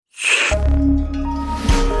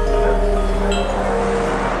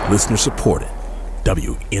Listener supported.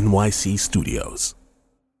 WNYC Studios.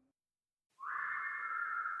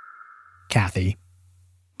 Kathy.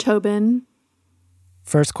 Tobin.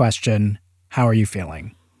 First question, how are you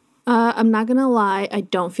feeling? I'm not going to lie, I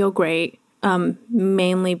don't feel great.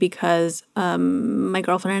 Mainly because my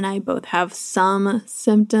girlfriend and I both have some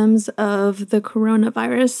symptoms of the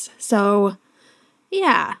coronavirus. So,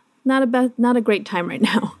 yeah, not a great time right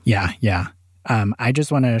now. Yeah. I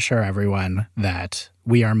just want to assure everyone that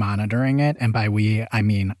we are monitoring it. And by we, I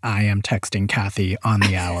mean I am texting Kathy on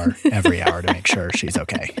the hour, every hour to make sure she's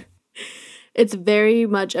okay. It's very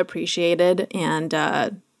much appreciated.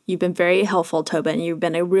 And you've been very helpful, Tobin. You've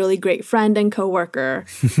been a really great friend and coworker.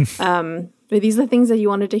 Are these the things that you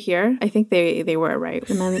wanted to hear? I think they were, right?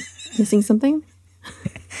 Am I missing something?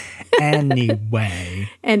 Anyway.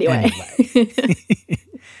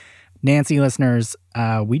 Nancy listeners,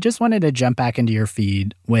 we just wanted to jump back into your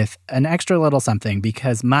feed with an extra little something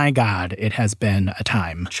because, my God, it has been a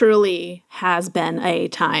time. Truly has been a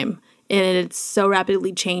time. And it's so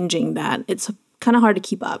rapidly changing that it's kind of hard to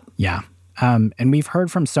keep up. Yeah. And we've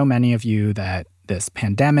heard from so many of you that this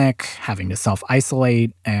pandemic, having to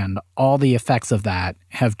self-isolate, and all the effects of that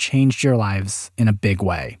have changed your lives in a big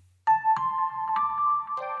way.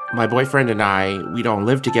 My boyfriend and I, we don't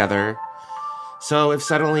live together. So if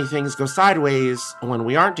suddenly things go sideways when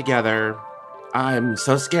we aren't together, I'm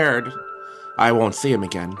so scared I won't see him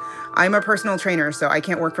again. I'm a personal trainer, so I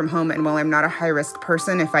can't work from home. And while I'm not a high-risk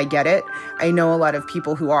person, if I get it, I know a lot of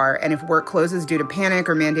people who are. And if work closes due to panic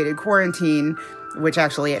or mandated quarantine, which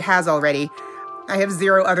actually it has already, I have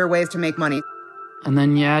zero other ways to make money. And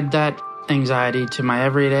then you add that anxiety to my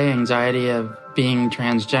everyday anxiety of being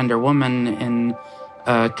transgender woman in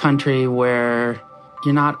a country where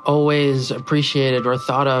you're not always appreciated or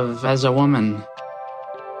thought of as a woman.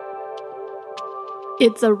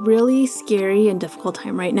 It's a really scary and difficult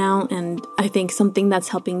time right now, and I think something that's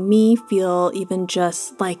helping me feel even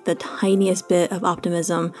just like the tiniest bit of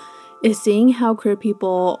optimism is seeing how queer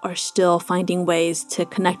people are still finding ways to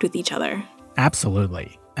connect with each other.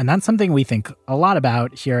 Absolutely. And that's something we think a lot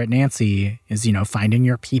about here at Nancy is, finding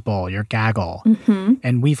your people, your gaggle. Mm-hmm.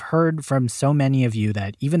 And we've heard from so many of you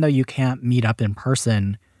that even though you can't meet up in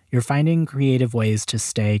person, you're finding creative ways to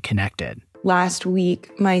stay connected. Last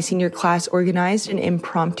week, my senior class organized an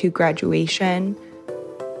impromptu graduation.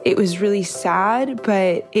 It was really sad,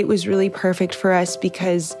 but it was really perfect for us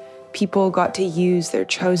because people got to use their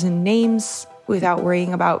chosen names without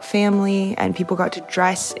worrying about family, and people got to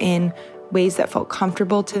dress in ways that felt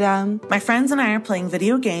comfortable to them. My friends and I are playing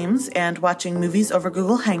video games and watching movies over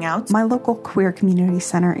Google Hangouts. My local queer community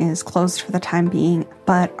center is closed for the time being,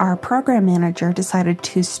 but our program manager decided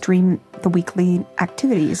to stream the weekly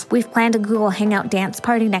activities. We've planned a Google Hangout dance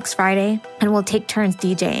party next Friday, and we'll take turns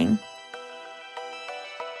DJing.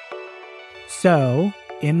 So,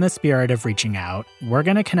 in the spirit of reaching out, we're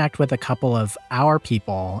going to connect with a couple of our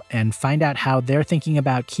people and find out how they're thinking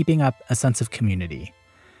about keeping up a sense of community.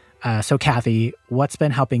 So, Kathy, what's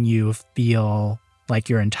been helping you feel like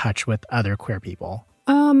you're in touch with other queer people?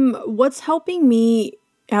 What's helping me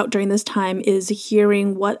out during this time is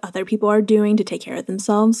hearing what other people are doing to take care of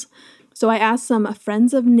themselves. So I asked some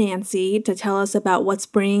friends of Nancy to tell us about what's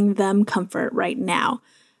bringing them comfort right now.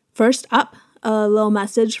 First up, a little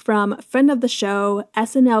message from friend of the show,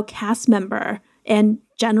 SNL cast member, and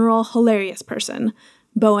general hilarious person,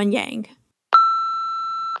 Bowen Yang.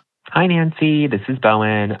 Hi, Nancy. This is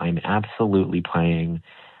Bowen. I'm absolutely playing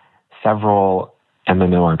several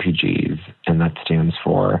MMORPGs, and that stands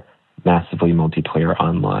for Massively Multiplayer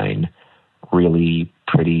Online, Really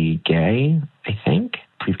Pretty Gay, I think.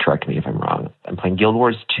 Please correct me if I'm wrong. I'm playing Guild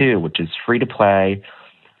Wars 2, which is free to play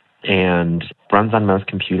and runs on most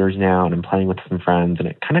computers now, and I'm playing with some friends, and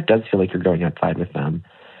it kind of does feel like you're going outside with them,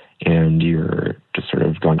 and you're just sort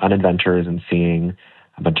of going on adventures and seeing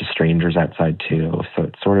a bunch of strangers outside too. So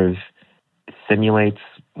it sort of simulates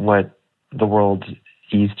what the world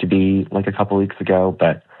used to be like a couple weeks ago,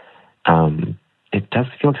 but it does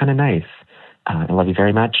feel kind of nice. I love you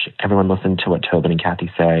very much. Everyone listen to what Tobin and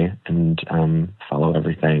Kathy say and follow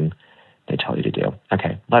everything they tell you to do.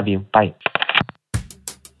 Okay, love you. Bye.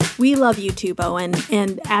 We love you too, Bowen.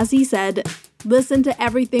 And as he said, listen to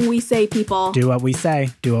everything we say, people. Do what we say.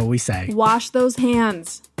 Do what we say. Wash those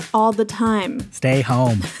hands all the time. Stay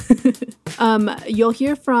home. You'll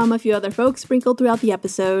hear from a few other folks sprinkled throughout the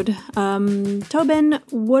episode. Tobin,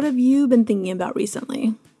 what have you been thinking about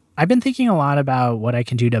recently? I've been thinking a lot about what I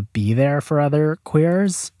can do to be there for other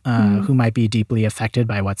queers who might be deeply affected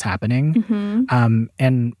by what's happening.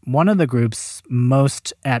 And one of the groups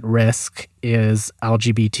most at risk is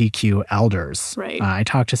LGBTQ elders. Right. I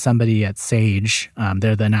talked to somebody at SAGE.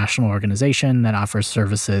 They're the national organization that offers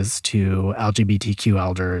services to LGBTQ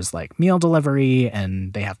elders like meal delivery,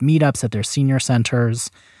 and they have meetups at their senior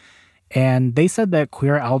centers. And they said that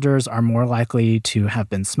queer elders are more likely to have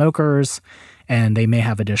been smokers, and they may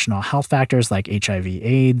have additional health factors like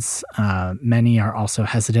HIV/AIDS. Many are also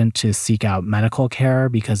hesitant to seek out medical care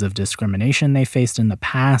because of discrimination they faced in the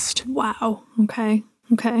past. Wow. Okay.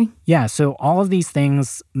 Yeah, so all of these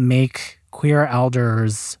things make queer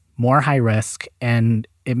elders more high risk, and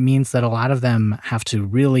it means that a lot of them have to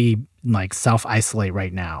really self-isolate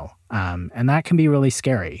right now. And that can be really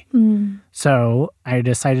scary. So I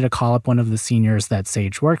decided to call up one of the seniors that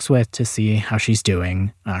Sage works with to see how she's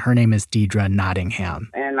doing. Her name is Deidre Nottingham.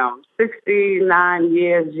 And I'm 69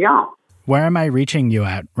 years young. Where am I reaching you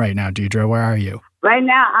at right now, Deidre? Where are you? Right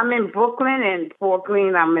now, I'm in Brooklyn, and Fort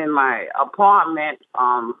Greene. I'm in my apartment,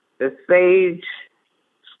 the Sage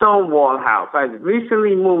Stonewall House. I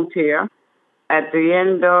recently moved here at the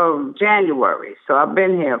end of January, so I've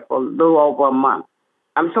been here for a little over a month.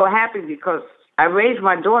 I'm so happy because I raised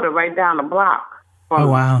my daughter right down the block from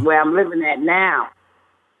where I'm living at now.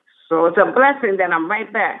 So it's a blessing that I'm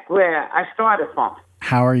right back where I started from.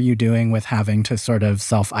 How are you doing with having to sort of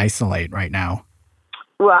self-isolate right now?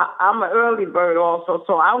 Well, I'm an early bird also,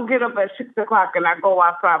 so I'll get up at 6 o'clock and I go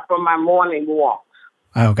outside for my morning walk.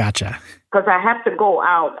 Oh, gotcha. Because I have to go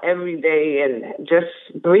out every day and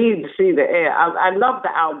just breathe, see the air. I love the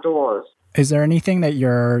outdoors. Is there anything that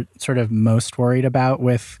you're sort of most worried about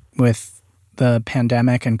with the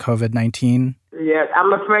pandemic and COVID-19? Yes,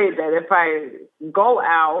 I'm afraid that if I go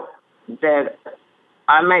out, that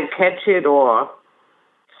I might catch it or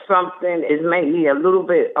something. It made me a little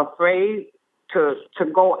bit afraid to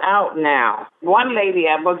go out now. One lady,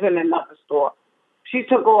 I was in another store. She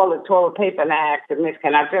took all the toilet paper and I asked her, Miss,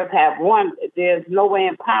 can I just have one? There's no way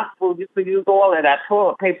impossible you could use all of that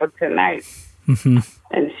toilet paper tonight.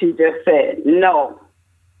 And she just said, no.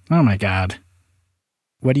 Oh, my God.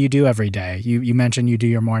 What do you do every day? You mentioned you do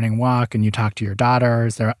your morning walk and you talk to your daughter.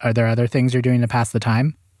 Are there other things you're doing to pass the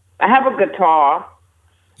time? I have a guitar.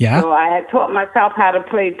 Yeah? So I had taught myself how to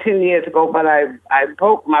play 10 years ago, but I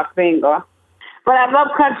broke my finger. But I love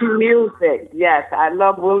country music. Yes, I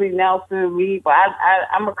love Willie Nelson, Reed. But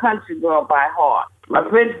I'm a country girl by heart. My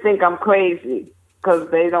friends think I'm crazy because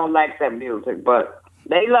they don't like that music, but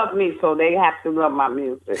they love me, so they have to love my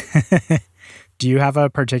music. Do you have a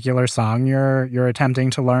particular song you're attempting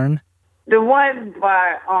to learn? The one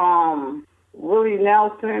by Willie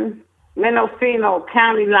Nelson, Mendocino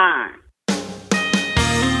County Line.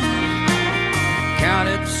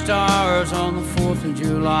 Counted the stars on the 4th of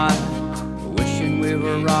July, wishing we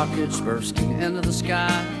were rockets bursting into the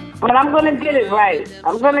sky. But I'm going to get it right.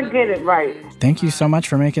 I'm going to get it right. Thank you so much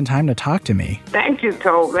for making time to talk to me. Thank you,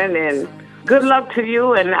 Tobin, and good luck to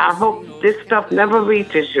you, and I hope this stuff never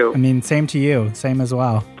reaches you. I mean, same to you. Same as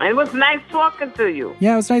well. It was nice talking to you.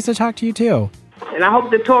 Yeah, it was nice to talk to you, too. And I hope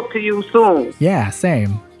to talk to you soon. Yeah,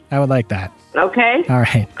 same. I would like that. Okay? All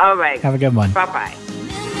right. All right. Have a good one. Bye-bye.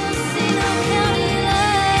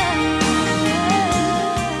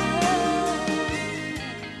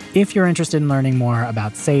 If you're interested in learning more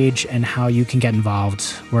about SAGE and how you can get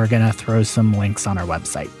involved, we're going to throw some links on our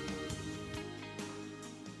website.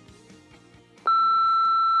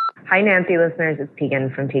 Hi, Nancy listeners. It's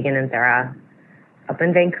Tegan from Tegan and Sarah. Up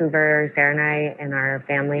in Vancouver, Sarah and I and our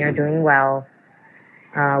family are doing well.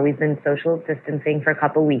 We've been social distancing for a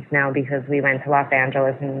couple weeks now because we went to Los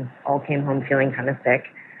Angeles and all came home feeling kind of sick.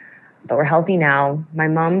 But we're healthy now. My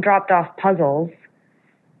mom dropped off puzzles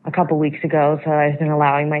a couple weeks ago, so I've been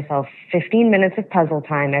allowing myself 15 minutes of puzzle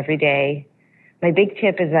time every day. My big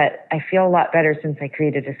tip is that I feel a lot better since I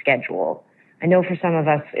created a schedule. I know for some of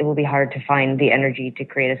us it will be hard to find the energy to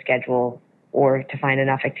create a schedule or to find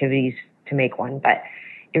enough activities to make one, but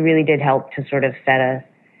it really did help to sort of set a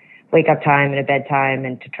wake-up time and a bedtime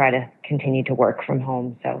and to try to continue to work from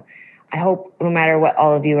home. So I hope no matter what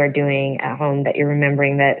all of you are doing at home that you're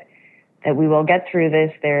remembering that we will get through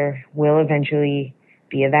this. There will eventually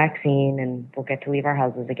be a vaccine and we'll get to leave our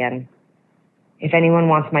houses again. If anyone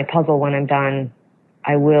wants my puzzle when I'm done,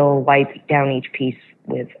 I will wipe down each piece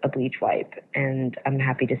with a bleach wipe, and I'm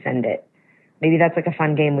happy to send it. Maybe that's like a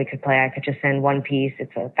fun game we could play. I could just send one piece.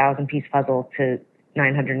 It's a 1,000-piece puzzle to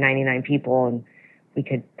 999 people, and we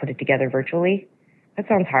could put it together virtually. That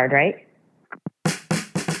sounds hard, right?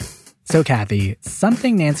 So, Kathy,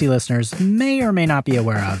 something Nancy listeners may or may not be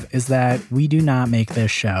aware of is that we do not make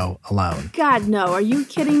this show alone. God, no. Are you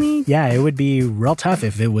kidding me? Yeah, it would be real tough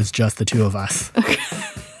if it was just the two of us.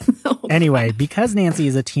 Anyway, because Nancy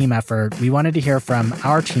is a team effort, we wanted to hear from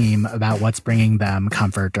our team about what's bringing them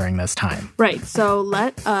comfort during this time. Right, so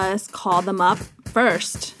let us call them up.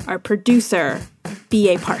 First, our producer,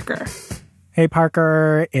 B.A. Parker. Hey,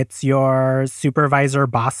 Parker, it's your supervisor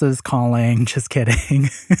bosses calling. Just kidding.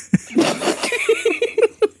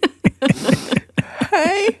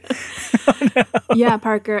 Hi. Oh, no. Yeah,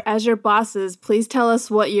 Parker, as your bosses, please tell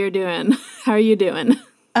us what you're doing. How are you doing?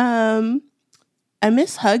 I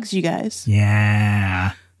miss hugs, you guys.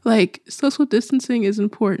 Yeah. Like, social distancing is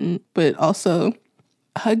important, but also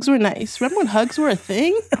hugs were nice. Remember when hugs were a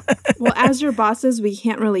thing? Well, as your bosses, we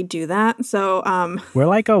can't really do that. So, we're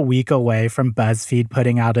like a week away from BuzzFeed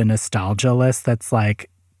putting out a nostalgia list that's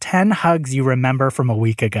like 10 hugs you remember from a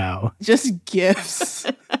week ago. Just gifts.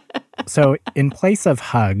 So, in place of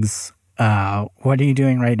hugs, what are you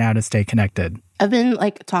doing right now to stay connected? I've been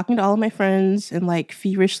like talking to all of my friends and like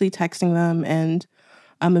feverishly texting them. And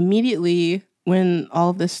immediately when all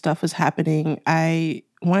of this stuff was happening, I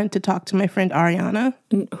wanted to talk to my friend Ariana.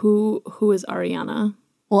 Who is Ariana?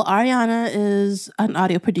 Well, Ariana is an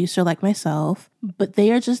audio producer like myself, but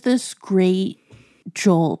they are just this great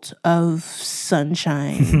jolt of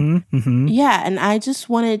sunshine. Yeah, and I just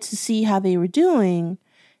wanted to see how they were doing.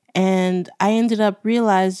 And I ended up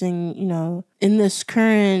realizing, you know, in this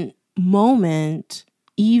current moment,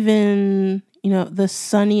 even, you know, the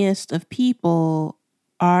sunniest of people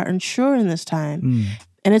are unsure in this time.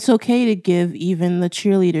 And it's okay to give even the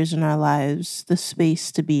cheerleaders in our lives the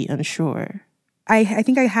space to be unsure. I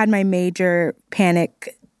think I had my major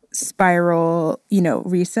panic spiral, you know,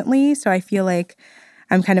 recently. So I feel like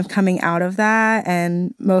I'm kind of coming out of that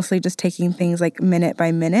and mostly just taking things like minute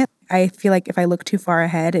by minute. I feel like if I look too far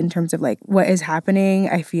ahead in terms of like what is happening,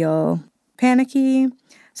 I feel panicky.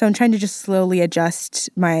 So I'm trying to just slowly adjust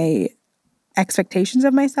my expectations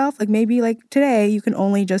of myself. Like maybe like today you can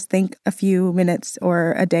only just think a few minutes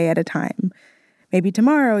or a day at a time. Maybe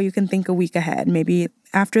tomorrow you can think a week ahead. Maybe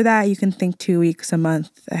after that you can think 2 weeks, a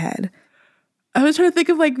month ahead. I was trying to think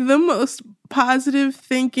of like the most positive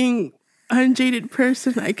thinking, unjaded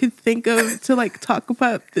person I could think of to like talk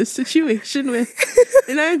about this situation with.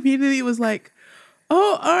 And I immediately was like,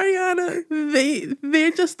 oh, Ariana,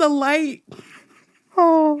 they're just a light.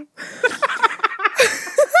 Oh.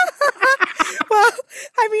 Well,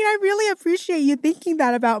 I mean, I really appreciate you thinking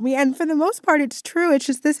that about me. And for the most part, it's true. It's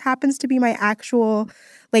just this happens to be my actual,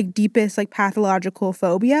 like, deepest, like, pathological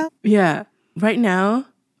phobia. Yeah. Right now,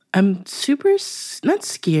 I'm super, not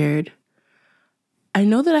scared. I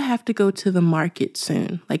know that I have to go to the market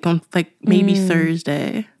soon, like on, like, maybe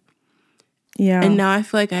Thursday. Yeah. And now I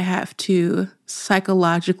feel like I have to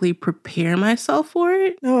psychologically prepare myself for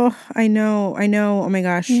it. Oh, I know. Oh my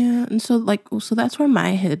gosh. Yeah. And so that's where my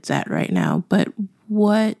head's at right now. But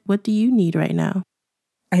what do you need right now?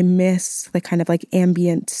 I miss the kind of like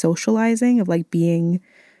ambient socializing of like being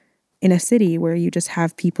in a city where you just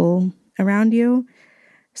have people around you.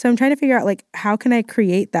 So I'm trying to figure out, like, how can I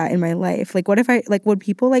create that in my life? Like, what if I, like, would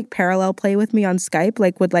people, like, parallel play with me on Skype?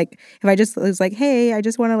 Like, would, like, if I just was like, hey, I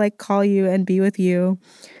just want to, like, call you and be with you,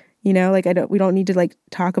 you know? Like, we don't need to, like,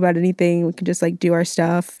 talk about anything. We can just, like, do our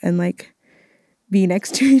stuff and, like, be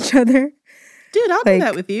next to each other. Dude, I'll do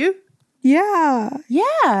that with you. Yeah.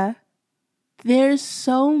 Yeah. There's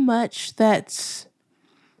so much that's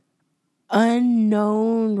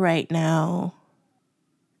unknown right now.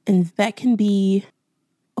 And that can be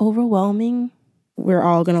overwhelming. We're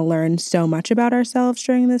all going to learn so much about ourselves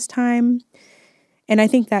during this time. And I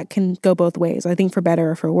think that can go both ways. I think for better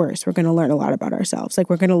or for worse, we're going to learn a lot about ourselves. Like,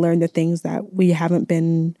 we're going to learn the things that we haven't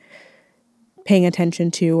been paying attention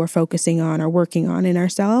to or focusing on or working on in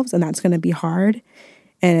ourselves. And that's going to be hard.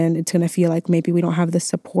 And it's going to feel like maybe we don't have the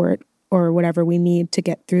support or whatever we need to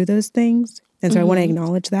get through those things. And so I want to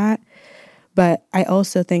acknowledge that. But I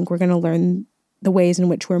also think we're going to learn the ways in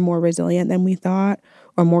which we're more resilient than we thought,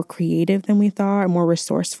 or more creative than we thought, or more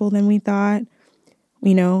resourceful than we thought,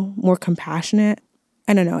 you know, more compassionate.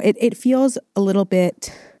 I don't know. It feels a little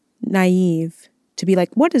bit naive to be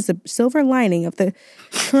like, what is the silver lining of the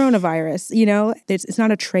coronavirus? You know, it's not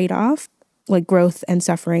a trade-off. Like, growth and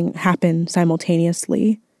suffering happen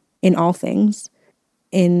simultaneously in all things.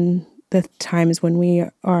 In the times when we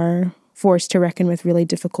are forced to reckon with really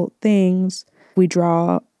difficult things, we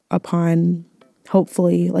draw upon,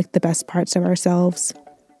 hopefully, like, the best parts of ourselves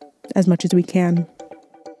as much as we can.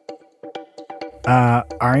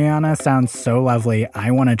 Ariana sounds so lovely.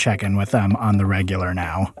 I want to check in with them on the regular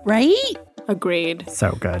now. Right? Agreed.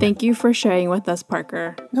 So good. Thank you for sharing with us,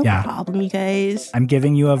 Parker. No problem, you guys. I'm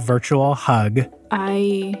giving you a virtual hug.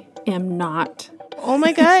 I am not. Oh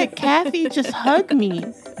my God, Kathy, just hug me.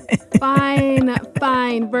 Fine.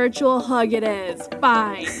 Virtual hug it is.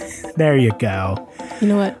 Fine. There you go. You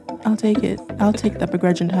know what? I'll take it. I'll take the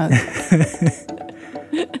begrudging hug.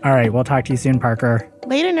 All right, we'll talk to you soon, Parker.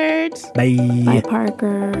 Later, nerds. Bye. Bye,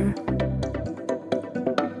 Parker.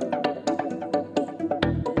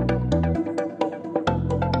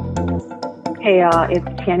 Hey, y'all, it's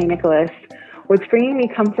Channy Nicholas. What's bringing me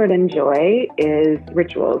comfort and joy is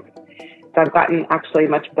rituals. So I've gotten actually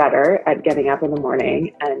much better at getting up in the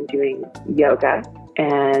morning and doing yoga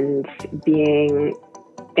and being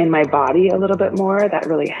in my body a little bit more. That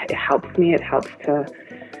really helps me. It helps to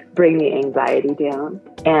bring the anxiety down.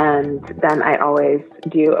 And then I always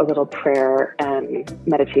do a little prayer and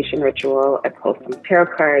meditation ritual. I pull some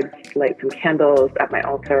tarot cards, light some candles at my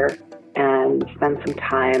altar, and spend some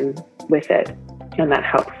time with it. And that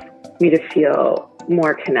helps me to feel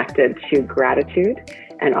more connected to gratitude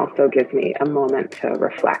and also gives me a moment to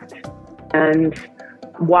reflect. And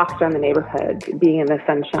walks around the neighborhood, being in the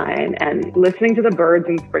sunshine and listening to the birds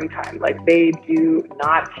in springtime. Like, they do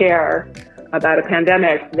not care about a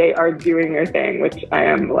pandemic. They are doing their thing, which I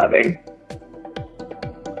am loving.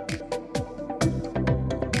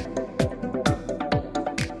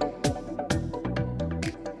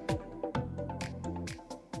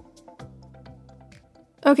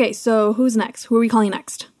 Okay, so who's next? Who are we calling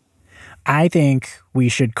next? I think we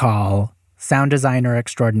should call sound designer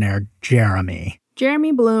extraordinaire Jeremy.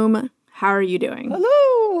 Jeremy Bloom, how are you doing?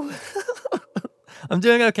 Hello. I'm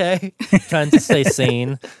doing okay. Trying to stay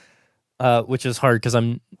sane, which is hard because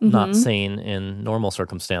I'm not sane in normal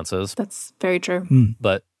circumstances. That's very true.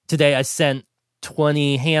 But today I sent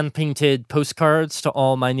 20 hand-painted postcards to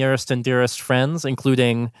all my nearest and dearest friends,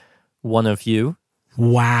 including one of you.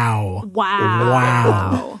 Wow.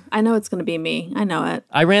 I know it's going to be me. I know it.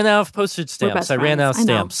 I ran out of postage stamps. I ran out of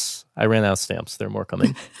stamps. There are more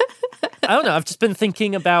coming. I don't know. I've just been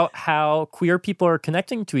thinking about how queer people are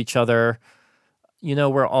connecting to each other. You know,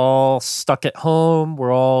 we're all stuck at home.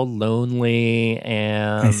 We're all lonely.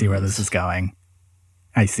 And I see where this is going.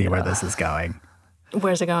 Where's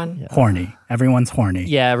it going? Yeah. Horny. Everyone's horny.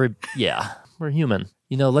 Yeah, we're human.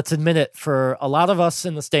 You know, let's admit it, for a lot of us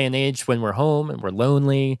in this day and age, when we're home and we're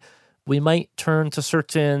lonely, we might turn to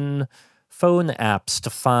certain phone apps to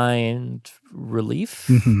find relief.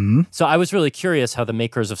 Mm-hmm. So I was really curious how the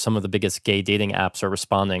makers of some of the biggest gay dating apps are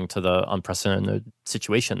responding to the unprecedented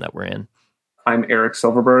situation that we're in. I'm Eric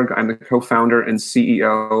Silverberg. I'm the co-founder and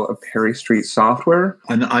CEO of Perry Street Software.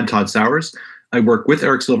 And I'm Todd Sowers. I work with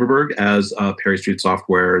Eric Silverberg as Perry Street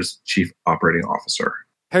Software's Chief Operating Officer.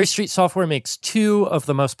 Perry Street Software makes two of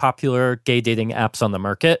the most popular gay dating apps on the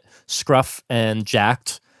market, Scruff and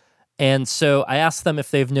Jacked. And so I asked them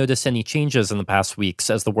if they've noticed any changes in the past weeks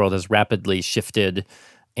as the world has rapidly shifted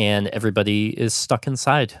and everybody is stuck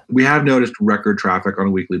inside. We have noticed record traffic on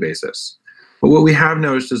a weekly basis. But what we have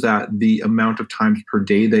noticed is that the amount of times per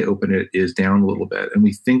day they open it is down a little bit. And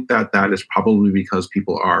we think that that is probably because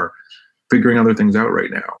people are figuring other things out right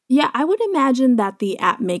now. Yeah, I would imagine that the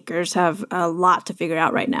app makers have a lot to figure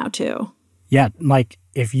out right now, too. Yeah, like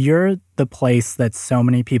if you're the place that so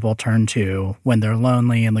many people turn to when they're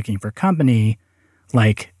lonely and looking for company,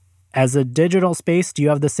 like as a digital space, do you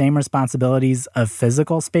have the same responsibilities of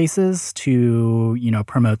physical spaces to, you know,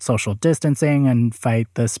 promote social distancing and fight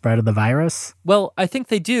the spread of the virus? Well, I think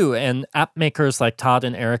they do. And app makers like Todd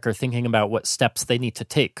and Eric are thinking about what steps they need to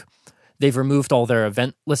take. They've removed all their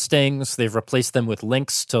event listings. They've replaced them with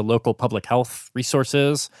links to local public health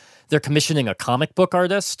resources. They're commissioning a comic book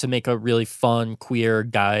artist to make a really fun, queer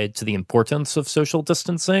guide to the importance of social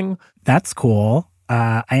distancing. That's cool.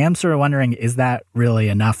 I am sort of wondering, is that really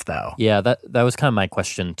enough, though? Yeah, that was kind of my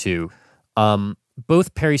question, too.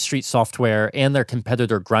 Both Perry Street Software and their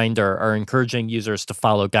competitor Grindr are encouraging users to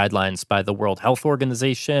follow guidelines by the World Health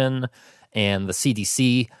Organization and the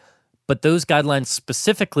CDC. But those guidelines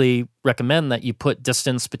specifically recommend that you put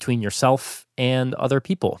distance between yourself and other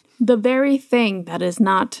people. The very thing that is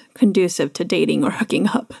not conducive to dating or hooking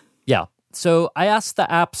up. Yeah. So I asked the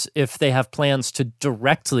apps if they have plans to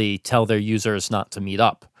directly tell their users not to meet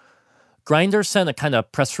up. Grindr sent a kind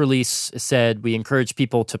of press release. It said, we encourage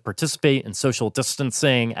people to participate in social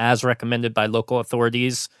distancing as recommended by local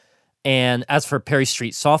authorities. And as for Perry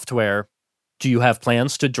Street Software, do you have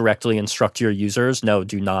plans to directly instruct your users, no,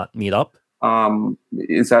 do not meet up?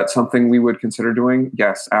 Is that something we would consider doing?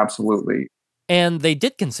 Yes, absolutely. And they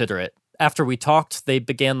did consider it. After we talked, they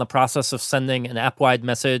began the process of sending an app-wide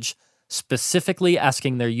message specifically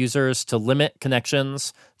asking their users to limit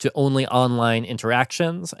connections to only online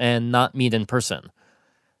interactions and not meet in person.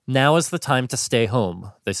 Now is the time to stay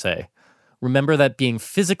home, they say. Remember that being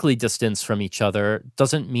physically distanced from each other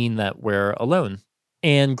doesn't mean that we're alone.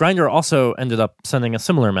 And Grindr also ended up sending a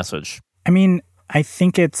similar message. I mean, I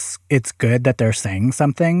think it's good that they're saying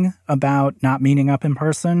something about not meeting up in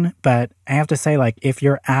person, but I have to say, like, if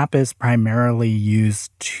your app is primarily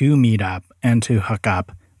used to meet up and to hook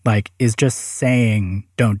up, like, is just saying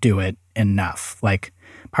don't do it enough? Like,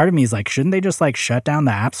 part of me is like, shouldn't they just, like, shut down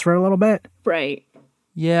the apps for a little bit? Right.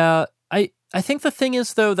 Yeah, I think the thing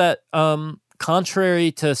is, though, that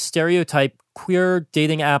contrary to stereotype, queer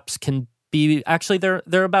dating apps can be actually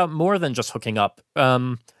they're about more than just hooking up.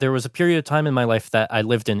 There was a period of time in my life that I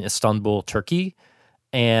lived in Istanbul, Turkey,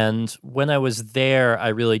 and when I was there, I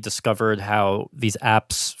really discovered how these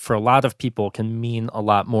apps for a lot of people can mean a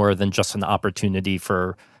lot more than just an opportunity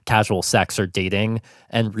for casual sex or dating.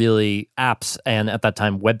 And really, apps and at that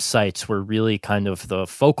time websites were really kind of the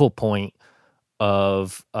focal point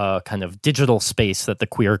of kind of digital space that the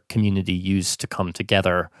queer community used to come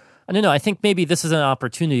together. I don't know, I think maybe this is an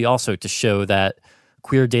opportunity also to show that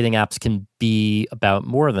queer dating apps can be about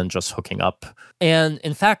more than just hooking up. And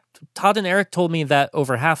in fact, Todd and Eric told me that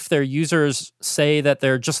over half their users say that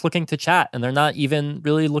they're just looking to chat and they're not even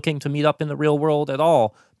really looking to meet up in the real world at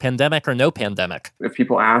all, pandemic or no pandemic. If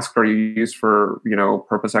people ask, are you used for,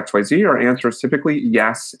 purpose XYZ, our answer is typically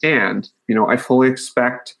yes. And, I fully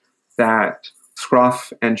expect that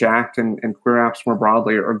Scruff and Jacked and queer apps more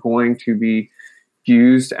broadly are going to be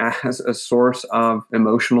used as a source of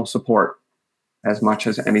emotional support as much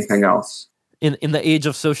as anything else. In the age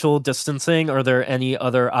of social distancing, are there any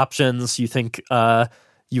other options you think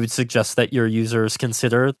you would suggest that your users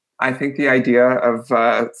consider? I think the idea of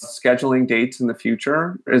scheduling dates in the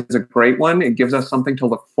future is a great one. It gives us something to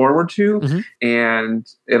look forward to, and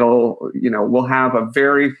we'll have a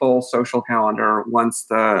very full social calendar once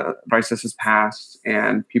the crisis is passed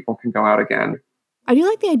and people can go out again. I do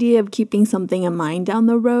like the idea of keeping something in mind down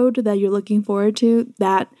the road that you're looking forward to.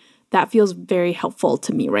 That feels very helpful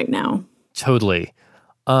to me right now. Totally.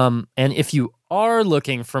 And if you are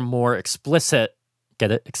looking for more explicit,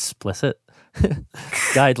 get it? Explicit?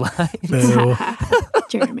 Guidelines.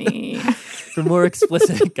 Jeremy. For more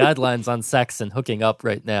explicit guidelines on sex and hooking up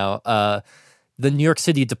right now, the New York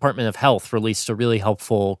City Department of Health released a really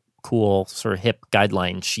helpful, cool, sort of hip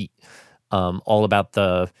guideline sheet all about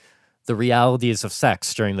the realities of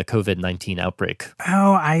sex during the COVID-19 outbreak.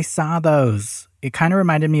 Oh, I saw those. It kind of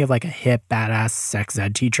reminded me of like a hip, badass sex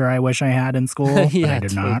ed teacher I wish I had in school, yeah, but I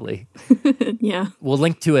did totally. not. Yeah. We'll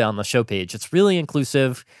link to it on the show page. It's really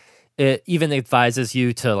inclusive. It even advises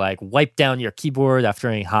you to like wipe down your keyboard after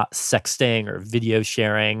any hot sexting or video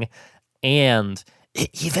sharing. And it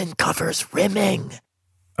even covers rimming.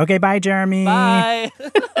 Okay, bye, Jeremy. Bye.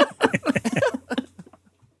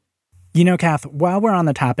 Kath, while we're on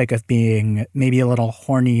the topic of being maybe a little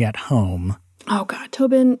horny at home. Oh, God,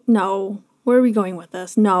 Tobin, no. Where are we going with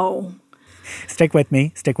this? No. Stick with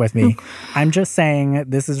me. I'm just saying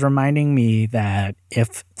this is reminding me that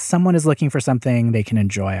if someone is looking for something they can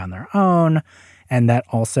enjoy on their own, and that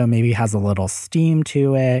also maybe has a little steam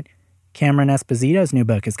to it, Cameron Esposito's new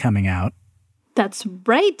book is coming out. That's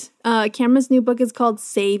right. Cameron's new book is called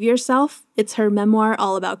Save Yourself. It's her memoir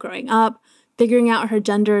all about growing up, figuring out her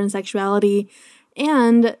gender and sexuality,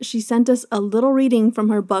 and she sent us a little reading from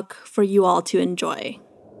her book for you all to enjoy.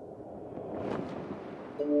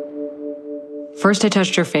 First, I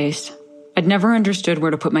touched her face. I'd never understood where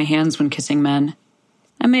to put my hands when kissing men.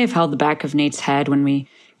 I may have held the back of Nate's head when we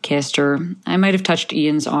kissed, or I might have touched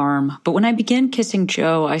Ian's arm, but when I began kissing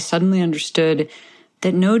Joe, I suddenly understood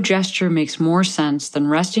that no gesture makes more sense than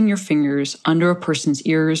resting your fingers under a person's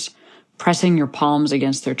ears, pressing your palms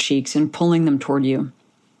against their cheeks, and pulling them toward you.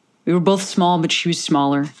 We were both small, but she was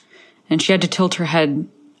smaller, and she had to tilt her head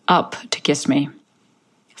up to kiss me.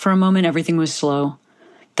 For a moment, everything was slow.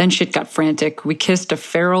 Then shit got frantic. We kissed a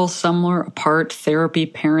feral, somewhere apart, therapy,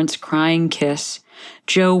 parents crying kiss.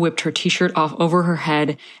 Joe whipped her t-shirt off over her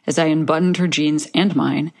head as I unbuttoned her jeans and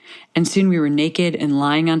mine, and soon we were naked and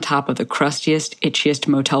lying on top of the crustiest, itchiest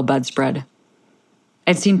motel bedspread.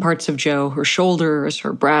 I'd seen parts of Joe, her shoulders,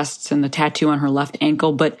 her breasts, and the tattoo on her left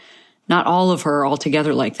ankle, but not all of her all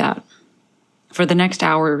together like that. For the next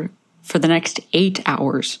 8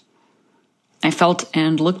 hours, I felt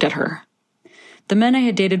and looked at her. The men I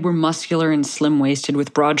had dated were muscular and slim-waisted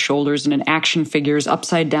with broad shoulders and an action figure's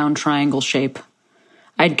upside-down triangle shape.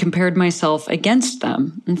 I'd compared myself against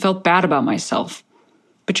them and felt bad about myself.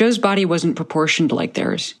 But Joe's body wasn't proportioned like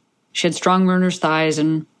theirs. She had strong runner's thighs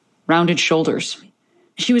and rounded shoulders.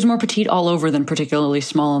 She was more petite all over than particularly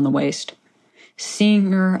small on the waist.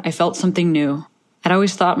 Seeing her, I felt something new. I'd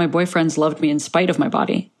always thought my boyfriends loved me in spite of my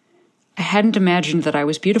body. I hadn't imagined that I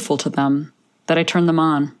was beautiful to them, that I turned them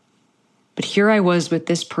on. But here I was with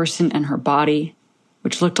this person and her body,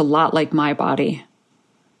 which looked a lot like my body.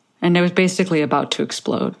 And I was basically about to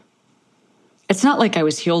explode. It's not like I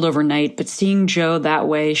was healed overnight, but seeing Joe that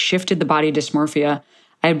way shifted the body dysmorphia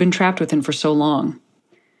I had been trapped within for so long.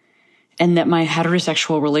 And that my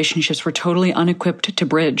heterosexual relationships were totally unequipped to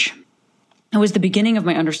bridge. It was the beginning of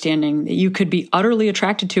my understanding that you could be utterly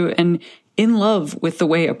attracted to and in love with the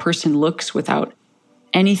way a person looks without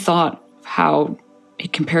any thought of how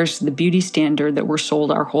it compares to the beauty standard that we're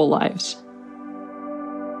sold our whole lives.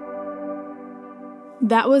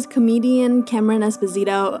 That was comedian Cameron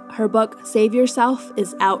Esposito. Her book, Save Yourself,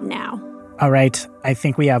 is out now. All right, I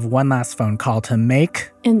think we have one last phone call to make.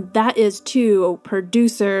 And that is to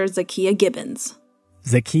producer Zakiya Gibbons.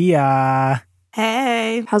 Zakiya.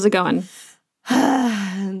 Hey. How's it going?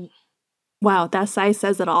 Wow, that sigh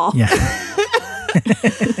says it all. Yeah.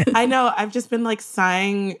 I know, I've just been like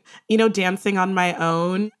sighing, dancing on my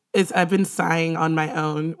own. I've been sighing on my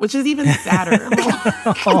own, which is even sadder.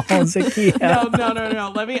 Oh, Zakiya. No.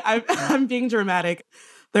 I'm being dramatic.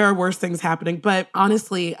 There are worse things happening. But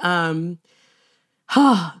honestly,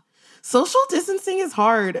 social distancing is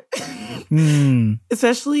hard.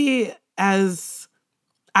 Especially as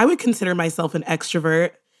I would consider myself an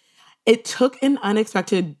extrovert. It took an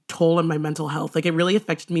unexpected toll on my mental health. Like, it really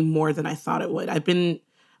affected me more than I thought it would. I've been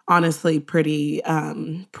honestly pretty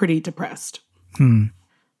depressed.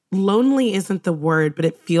 Lonely isn't the word, but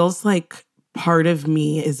it feels like part of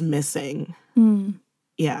me is missing.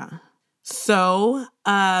 Yeah. So,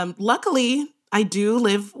 luckily, I do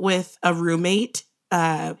live with a roommate,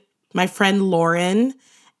 my friend Lauren,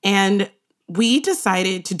 and we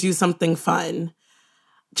decided to do something fun.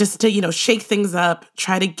 Just to, shake things up,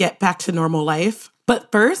 try to get back to normal life.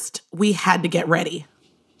 But first, we had to get ready.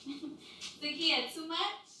 Zakiya, too much?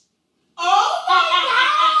 Oh my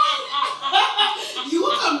God! You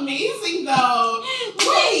look amazing, though.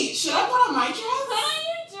 Wait, should I put on my dress? Put on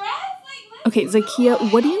your dress? Okay,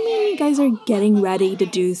 Zakiya, what do you mean you guys are getting ready to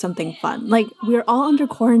do something fun? Like, we're all under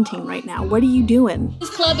quarantine right now. What are you doing?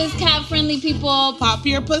 This club is cat-friendly, people. Pop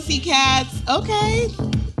your pussycats. Okay.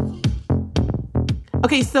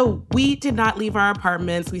 Okay, so we did not leave our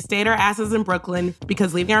apartments. We stayed our asses in Brooklyn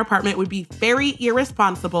because leaving our apartment would be very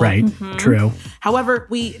irresponsible. Right, true. However,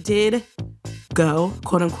 we did go,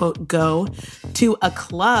 quote unquote, go to a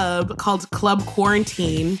club called Club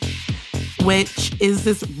Quarantine, which is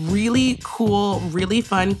this really cool, really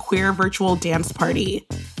fun queer virtual dance party.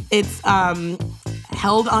 It's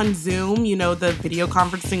held on Zoom, the video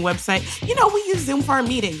conferencing website. We use Zoom for our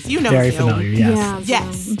meetings. Very Zoom. familiar, yes. Yeah,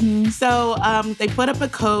 yes. Mm-hmm. So they put up a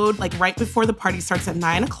code like right before the party starts at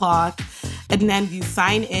 9:00, and then you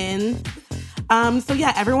sign in. So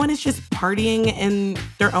yeah, everyone is just partying in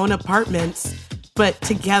their own apartments, but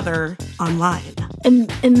together online. And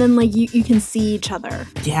then like you can see each other.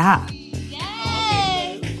 Yeah.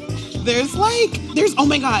 There's oh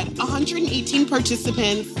my God, 118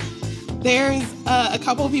 participants. There's a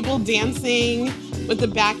couple of people dancing with the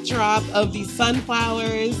backdrop of these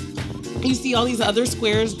sunflowers. You see all these other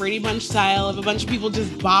squares, Brady Bunch style, of a bunch of people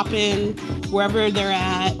just bopping wherever they're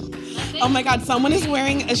at. Oh my God, someone is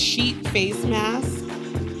wearing a sheet face mask.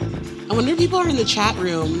 I wonder if people are in the chat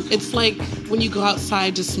room. It's like when you go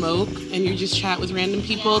outside to smoke and you just chat with random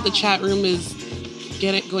people. The chat room is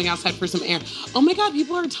going outside for some air. Oh my God,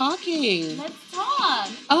 people are talking. Let's talk.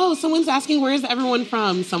 Oh, someone's asking, where is everyone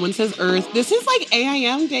from? Someone says Earth. This is like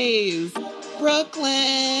AIM days.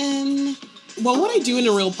 Brooklyn. What would I do in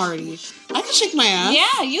a real party? I could shake my ass.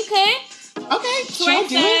 Yeah, you could. Okay, should I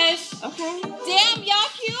do it? Okay. Damn, y'all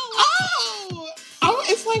cute. Oh,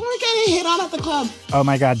 it's like we're getting hit on at the club. Oh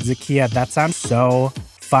my God, Zakiya, that sounds so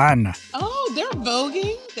fun. Oh, they're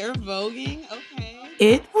voguing. Okay.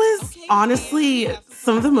 It was honestly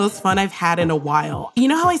some of the most fun I've had in a while. You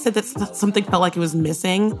know how I said that something felt like it was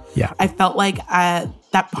missing? Yeah. I felt like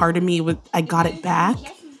that part of me, I got it back.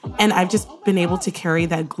 And I've just been able to carry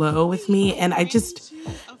that glow with me. And I just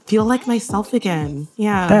feel like myself again.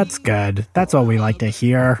 Yeah. That's good. That's what we like to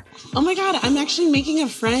hear. Oh my God, I'm actually making a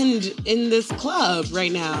friend in this club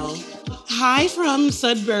right now. Hi from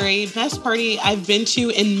Sudbury. Best party I've been to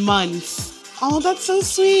in months. Oh, that's so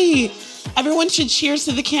sweet. Everyone should cheers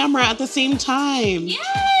to the camera at the same time.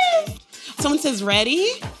 Yes! Someone says,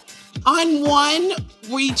 ready? On one,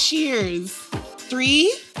 we cheers.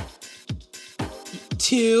 3,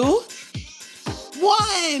 2,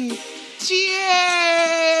 1. Cheers!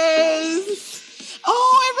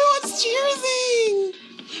 Oh, everyone's cheersing.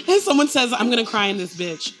 Someone says, I'm going to cry in this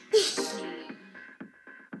bitch.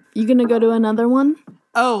 You gonna go to another one?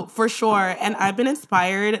 Oh, for sure. And I've been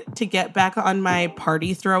inspired to get back on my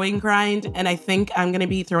party throwing grind. And I think I'm going to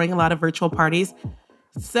be throwing a lot of virtual parties.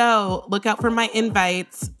 So look out for my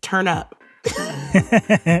invites. Turn up.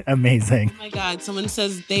 Amazing. Oh my God. Someone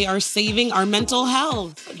says they are saving our mental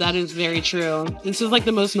health. That is very true. This is like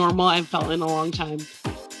the most normal I've felt in a long time.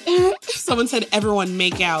 Someone said, everyone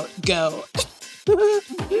make out. Go.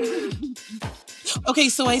 Okay,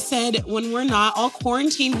 so I said, when we're not all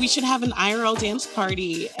quarantined, we should have an IRL dance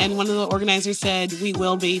party. And one of the organizers said, we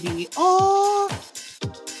will, baby. Oh,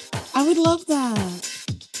 I would love that.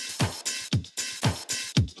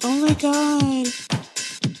 Oh my God.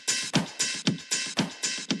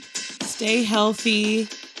 Stay healthy.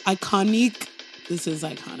 Iconic. This is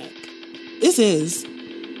iconic. This is.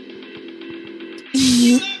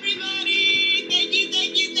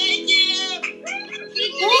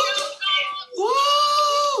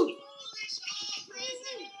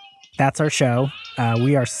 That's our show.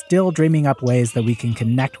 We are still dreaming up ways that we can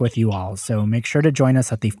connect with you all, so make sure to join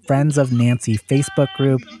us at the Friends of Nancy Facebook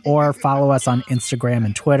group or follow us on Instagram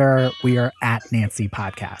and Twitter. We are at Nancy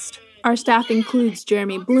Podcast. Our staff includes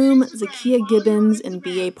Jeremy Bloom, Zakia Gibbons, and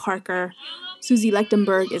B.A. Parker. Susie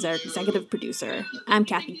Lechtenberg is our executive producer. I'm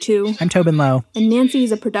Kathy Tu. I'm Tobin Lowe. And Nancy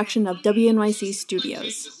is a production of WNYC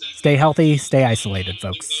Studios. Stay healthy, stay isolated,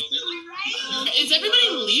 folks. Is everybody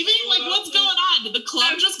leaving? Like, what's going on? Did the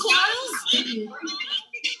club just close?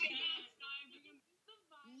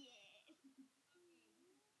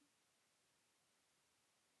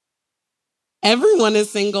 Everyone is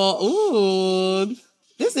single. Ooh,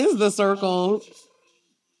 this is the circle.